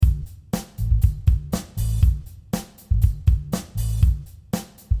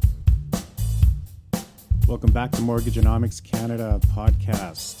Welcome back to Mortgageonomics Canada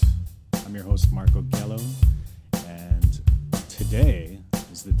podcast. I'm your host, Marco Gello, and today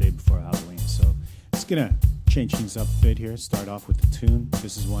is the day before Halloween, so just gonna change things up a bit here. Start off with the tune.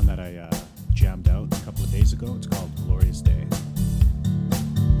 This is one that I jammed out a couple of days ago. It's called Glorious Day.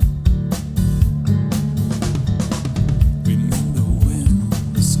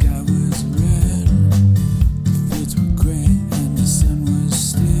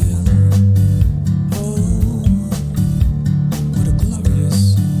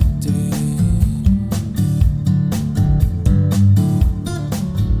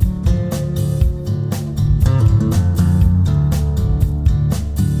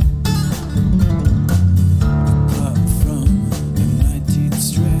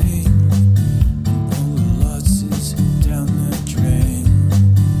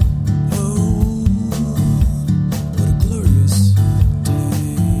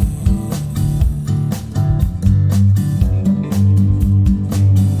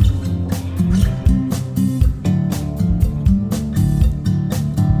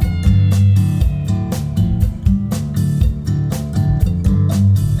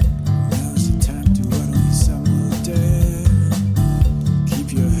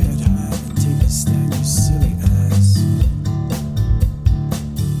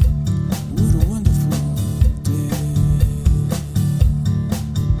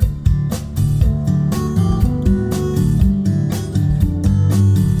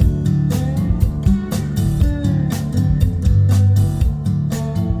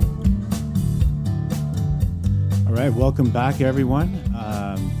 Welcome back, everyone.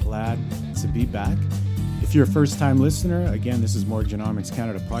 Glad to be back. If you're a first-time listener, again, this is Mortgageonomics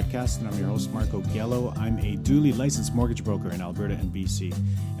Canada podcast, and I'm your host, Marco Gello. I'm a duly licensed mortgage broker in Alberta and BC.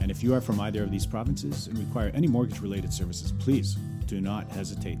 And if you are from either of these provinces and require any mortgage-related services, please do not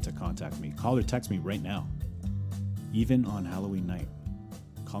hesitate to contact me. Call or text me right now, even on Halloween night.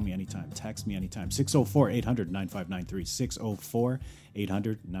 Call me anytime. Text me anytime. 604-800-9593.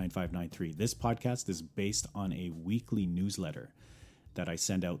 604-800-9593. This podcast is based on a weekly newsletter that I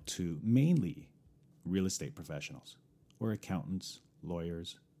send out to mainly real estate professionals or accountants,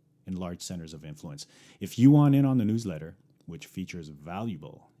 lawyers, and large centers of influence. If you want in on the newsletter, which features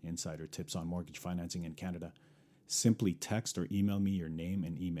valuable insider tips on mortgage financing in Canada, simply text or email me your name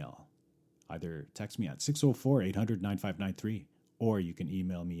and email. Either text me at 604-800-9593. or you can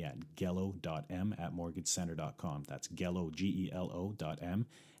email me at gello.m@mortgagecenter.com. That's gello, G-E-L-O.m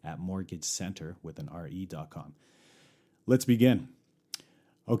 @mortgagecenter with an R-E.com. Let's begin.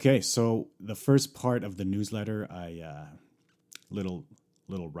 Okay, so the first part of the newsletter, little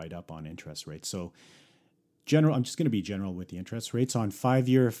write-up on interest rates. So I'm just going to be general with the interest rates. On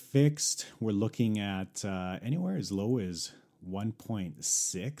 5-year fixed, we're looking at anywhere as low as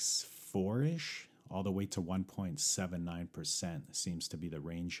 1.64-ish. all the way to 1.79% seems to be the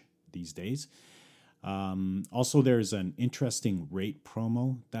range these days. Also, there's an interesting rate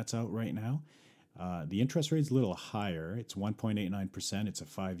promo that's out right now. The interest rate's a little higher. It's 1.89%. It's a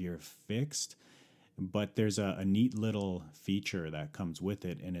 5-year fixed. But there's a neat little feature that comes with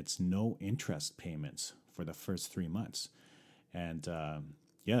it, and it's no interest payments for the first 3 months. And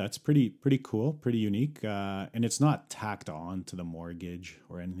yeah, that's pretty cool, pretty unique. And it's not tacked on to the mortgage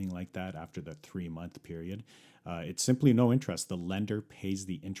or anything like that after the 3-month period. It's simply no interest. The lender pays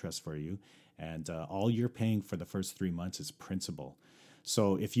the interest for you, and all you're paying for the first 3 months is principal.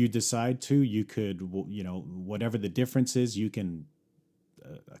 So if you decide to, you could, whatever the difference is, you can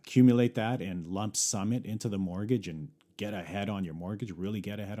accumulate that and lump sum it into the mortgage and get ahead on your mortgage, really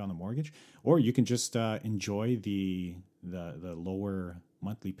get ahead on the mortgage. Or you can just enjoy the lower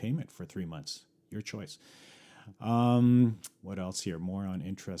monthly payment for 3 months. Your choice. What else here? More on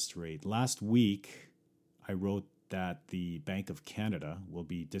interest rate. Last week, I wrote that the Bank of Canada will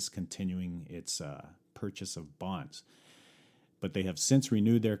be discontinuing its purchase of bonds. But they have since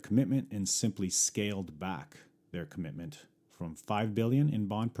renewed their commitment and simply scaled back their commitment from $5 billion in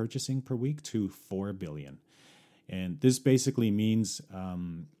bond purchasing per week to $4 billion. And this basically means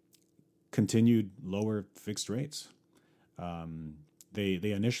continued lower fixed rates. They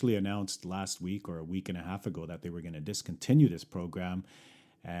initially announced last week or a week and a half ago that they were going to discontinue this program,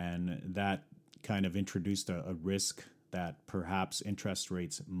 and that kind of introduced a risk that perhaps interest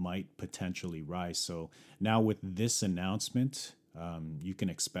rates might potentially rise. So now with this announcement, you can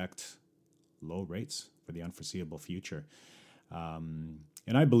expect low rates for the unforeseeable future.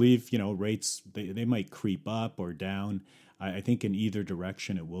 And I believe, rates, they might creep up or down. I think in either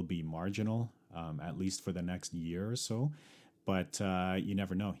direction it will be marginal, at least for the next year or so. But you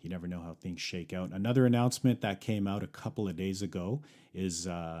never know. You never know how things shake out. Another announcement that came out a couple of days ago is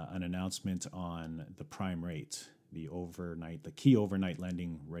an announcement on the prime rate, the key overnight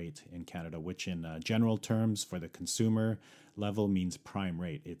lending rate in Canada, which in general terms for the consumer level means prime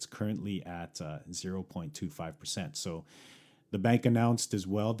rate. It's currently at 0.25%. So the bank announced as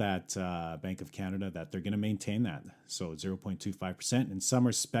well that Bank of Canada that they're going to maintain that. So 0.25%. And some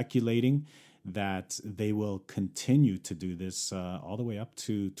are speculating that they will continue to do this all the way up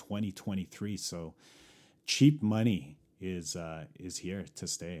to 2023. So cheap money is here to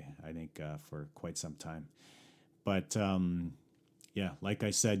stay, I think, for quite some time. But yeah, like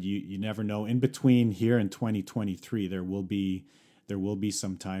I said, you never know. In between here and 2023, there will be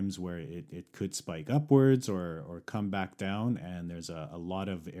some times where it could spike upwards or come back down, and there's a lot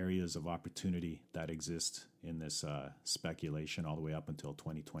of areas of opportunity that exist in this speculation all the way up until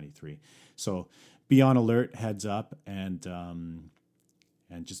 2023. So be on alert, heads up, and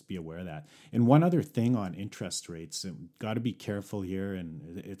just be aware of that. And one other thing on interest rates, got to be careful here,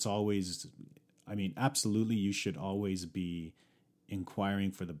 and it's always, I mean, absolutely, you should always be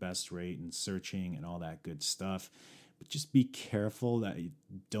inquiring for the best rate and searching and all that good stuff. But just be careful that you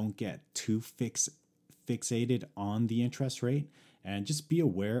don't get too fixated on the interest rate, and just be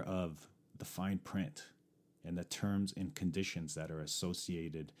aware of the fine print and the terms and conditions that are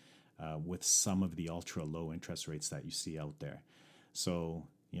associated with some of the ultra low interest rates that you see out there. So,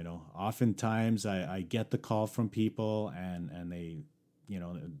 oftentimes I get the call from people and they,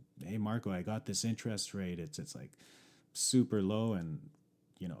 hey, Marco, I got this interest rate. It's like super low, and,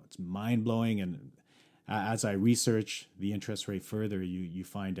 it's mind blowing. And as I research the interest rate further, you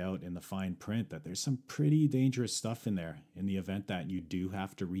find out in the fine print that there's some pretty dangerous stuff in there in the event that you do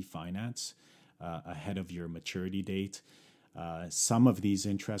have to refinance ahead of your maturity date. Some of these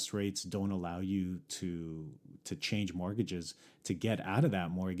interest rates don't allow you to change mortgages to get out of that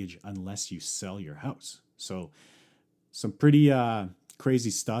mortgage unless you sell your house. So some pretty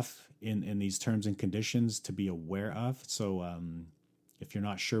crazy stuff in these terms and conditions to be aware of. So if you're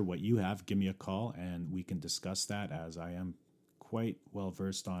not sure what you have, give me a call and we can discuss that, as I am quite well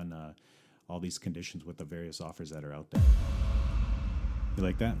versed on all these conditions with the various offers that are out there. You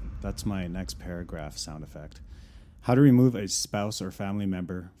like that? That's my next paragraph sound effect. How to remove a spouse or family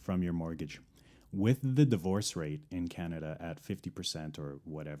member from your mortgage. With the divorce rate in Canada at 50% or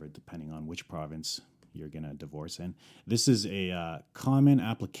whatever, depending on which province you're going to divorce in, this is a common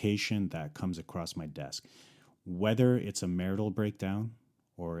application that comes across my desk. Whether it's a marital breakdown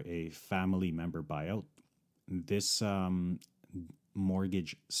or a family member buyout, this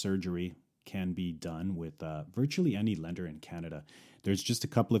mortgage surgery can be done with virtually any lender in Canada. There's just a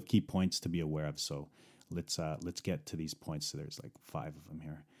couple of key points to be aware of. So let's get to these points. So there's like 5 of them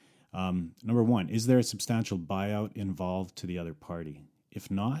here. Number 1, is there a substantial buyout involved to the other party?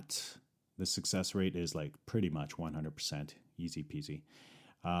 If not, the success rate is like pretty much 100%, easy peasy.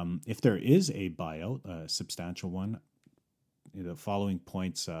 If there is a buyout, a substantial one, the following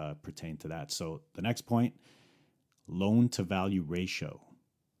points pertain to that. So the next point, loan to value ratio.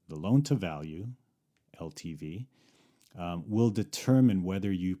 The loan to value, LTV, will determine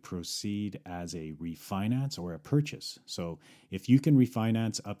whether you proceed as a refinance or a purchase. So if you can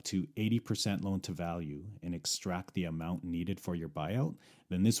refinance up to 80% loan to value and extract the amount needed for your buyout,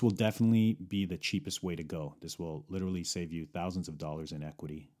 then this will definitely be the cheapest way to go. This will literally save you thousands of dollars in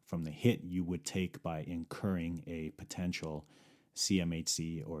equity from the hit you would take by incurring a potential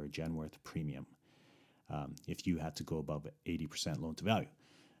CMHC or Genworth premium if you had to go above 80% loan to value.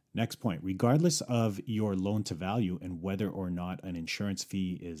 Next point, regardless of your loan to value and whether or not an insurance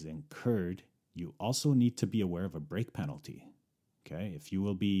fee is incurred, you also need to be aware of a break penalty. Okay, if you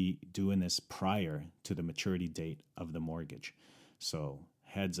will be doing this prior to the maturity date of the mortgage. So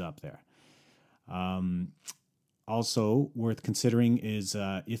heads up there. Also worth considering is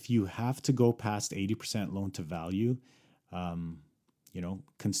if you have to go past 80% loan to value,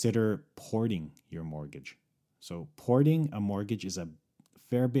 consider porting your mortgage. So porting a mortgage is a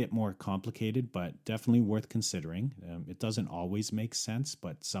fair bit more complicated, but definitely worth considering. It doesn't always make sense,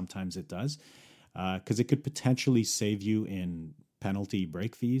 but sometimes it does, because it could potentially save you in penalty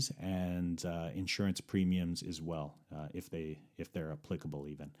break fees and insurance premiums as well, if they're applicable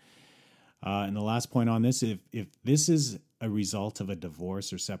even. And the last point on this, if this is a result of a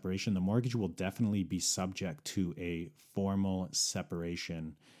divorce or separation, the mortgage will definitely be subject to a formal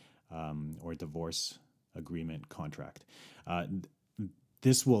separation or divorce agreement contract.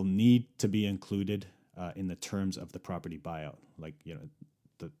 This will need to be included in the terms of the property buyout. Like,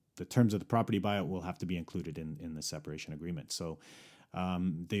 the terms of the property buyout will have to be included in the separation agreement. So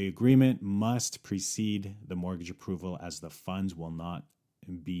The agreement must precede the mortgage approval, as the funds will not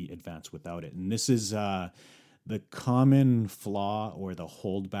be advanced without it. And this is the common flaw or the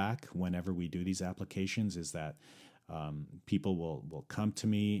holdback whenever we do these applications, is that people will come to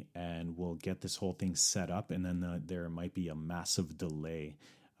me and we'll get this whole thing set up, and then there might be a massive delay,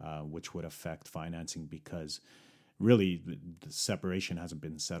 which would affect financing because really the separation hasn't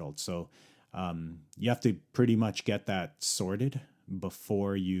been settled. So you have to pretty much get that sorted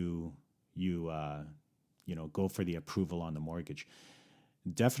before you go for the approval on the mortgage.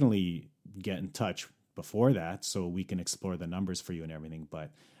 Definitely get in touch before that so we can explore the numbers for you and everything.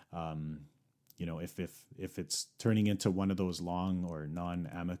 But if it's turning into one of those long or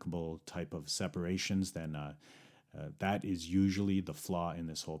non-amicable type of separations, then that is usually the flaw in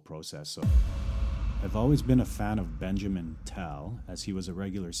this whole process. So I've always been a fan of Benjamin Tal, as he was a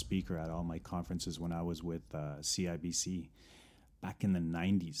regular speaker at all my conferences when I was with CIBC back in the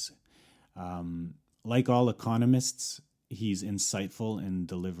 90s. Like all economists, he's insightful and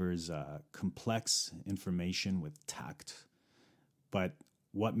delivers complex information with tact. But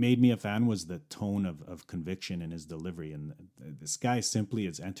what made me a fan was the tone of conviction in his delivery. And this guy simply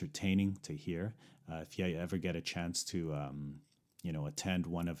is entertaining to hear. If you ever get a chance to, attend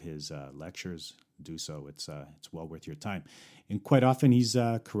one of his lectures, do so. It's well worth your time. And quite often he's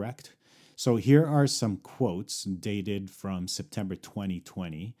correct. So here are some quotes dated from September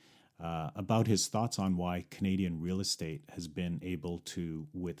 2020 about his thoughts on why Canadian real estate has been able to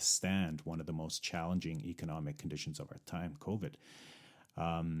withstand one of the most challenging economic conditions of our time, COVID.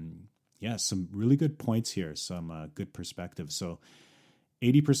 Some really good points here, some good perspective. So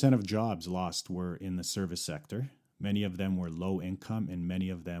 80% of jobs lost were in the service sector. Many of them were low income and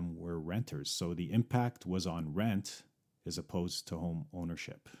many of them were renters. So the impact was on rent as opposed to home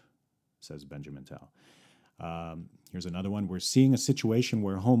ownership, says Benjamin Tal. Here's another one. We're seeing a situation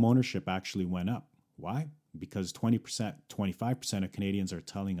where home ownership actually went up. Why? Because 25% of Canadians are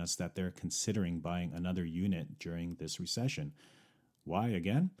telling us that they're considering buying another unit during this recession. Why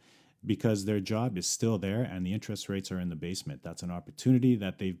again? Because their job is still there and the interest rates are in the basement. That's an opportunity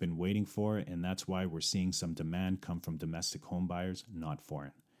that they've been waiting for, and that's why we're seeing some demand come from domestic home buyers, not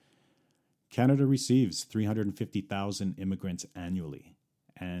foreign. Canada receives 350,000 immigrants annually,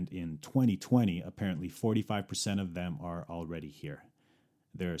 and in 2020, apparently 45% of them are already here.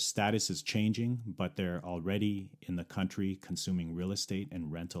 Their status is changing, but they're already in the country consuming real estate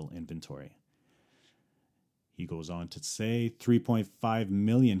and rental inventory. He goes on to say 3.5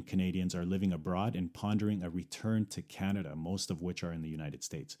 million Canadians are living abroad and pondering a return to Canada, most of which are in the United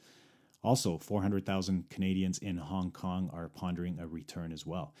States. Also, 400,000 Canadians in Hong Kong are pondering a return as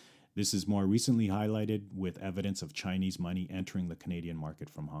well. This is more recently highlighted with evidence of Chinese money entering the Canadian market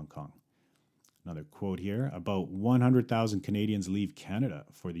from Hong Kong. Another quote here, about 100,000 Canadians leave Canada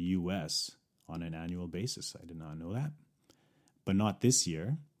for the U.S. on an annual basis. I did not know that. But not this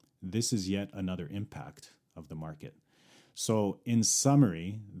year. This is yet another impact of the market. So in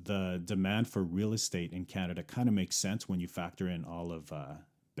summary, the demand for real estate in Canada kind of makes sense when you factor in all of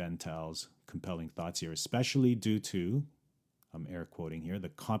Ben Tal's compelling thoughts here, especially due to, I'm air quoting here, the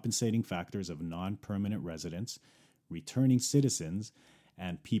compensating factors of non-permanent residents, returning citizens,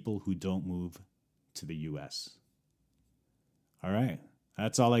 and people who don't move to the U.S. All right.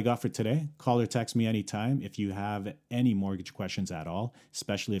 That's all I got for today. Call or text me anytime if you have any mortgage questions at all,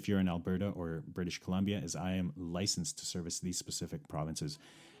 especially if you're in Alberta or British Columbia, as I am licensed to service these specific provinces.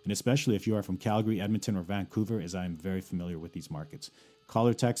 And especially if you are from Calgary, Edmonton, or Vancouver, as I am very familiar with these markets. Call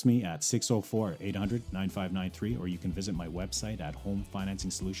or text me at 604-800-9593, or you can visit my website at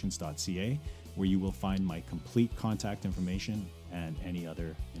homefinancingsolutions.ca, where you will find my complete contact information and any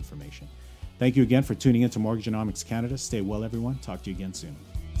other information. Thank you again for tuning into Mortgageonomics Canada. Stay well, everyone. Talk to you again soon.